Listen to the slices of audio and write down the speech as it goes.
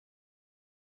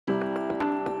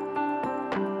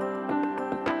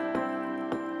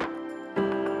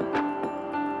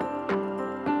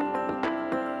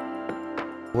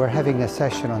We're having a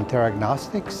session on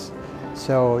Theranostics.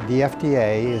 So the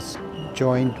FDA is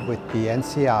joined with the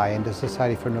NCI and the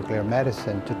Society for Nuclear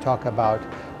Medicine to talk about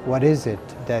what is it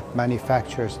that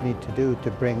manufacturers need to do to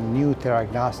bring new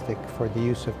theranostic for the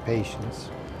use of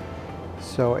patients.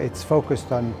 So it's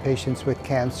focused on patients with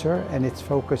cancer and it's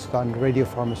focused on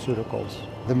radiopharmaceuticals.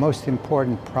 The most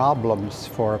important problems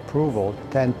for approval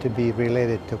tend to be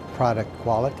related to product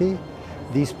quality.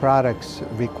 These products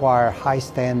require high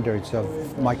standards of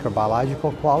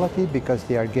microbiological quality because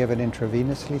they are given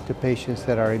intravenously to patients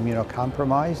that are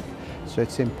immunocompromised. So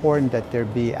it's important that there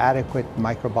be adequate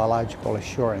microbiological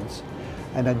assurance.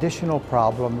 An additional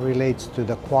problem relates to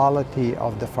the quality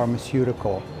of the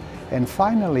pharmaceutical. And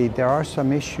finally, there are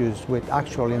some issues with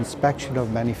actual inspection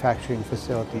of manufacturing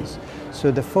facilities.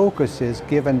 So the focus is,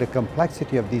 given the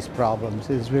complexity of these problems,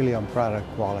 is really on product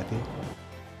quality.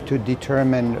 To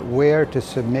determine where to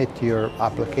submit your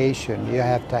application, you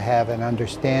have to have an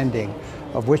understanding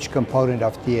of which component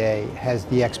of TA has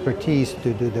the expertise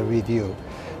to do the review.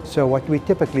 So what we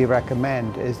typically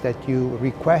recommend is that you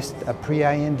request a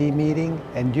pre-IND meeting,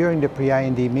 and during the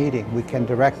pre-IND meeting we can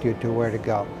direct you to where to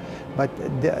go. But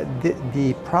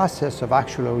the process of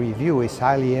actual review is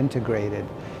highly integrated.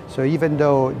 So even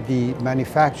though the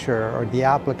manufacturer or the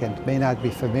applicant may not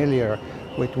be familiar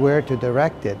with where to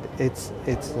direct it,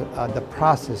 the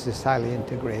process is highly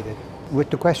integrated. With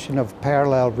the question of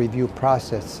parallel review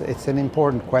process, it's an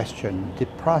important question. The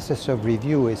process of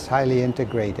review is highly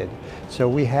integrated. So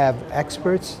we have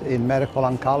experts in medical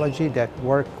oncology that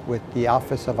work with the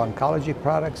Office of Oncology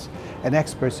Products and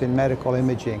experts in medical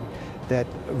imaging that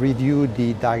review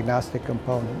the diagnostic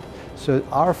component. So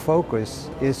our focus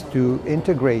is to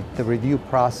integrate the review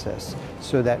process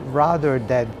so that rather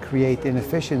than create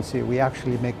inefficiency, we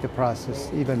actually make the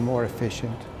process even more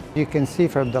efficient. You can see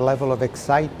from the level of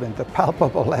excitement, the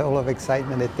palpable level of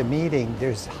excitement at the meeting,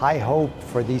 there's high hope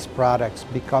for these products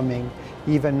becoming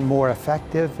even more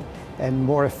effective and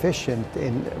more efficient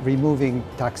in removing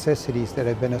toxicities that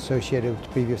have been associated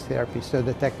with previous therapies. So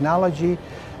the technology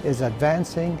is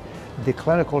advancing, the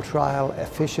clinical trial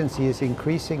efficiency is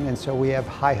increasing, and so we have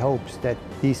high hopes that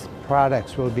these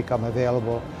products will become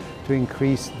available to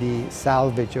increase the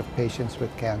salvage of patients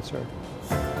with cancer.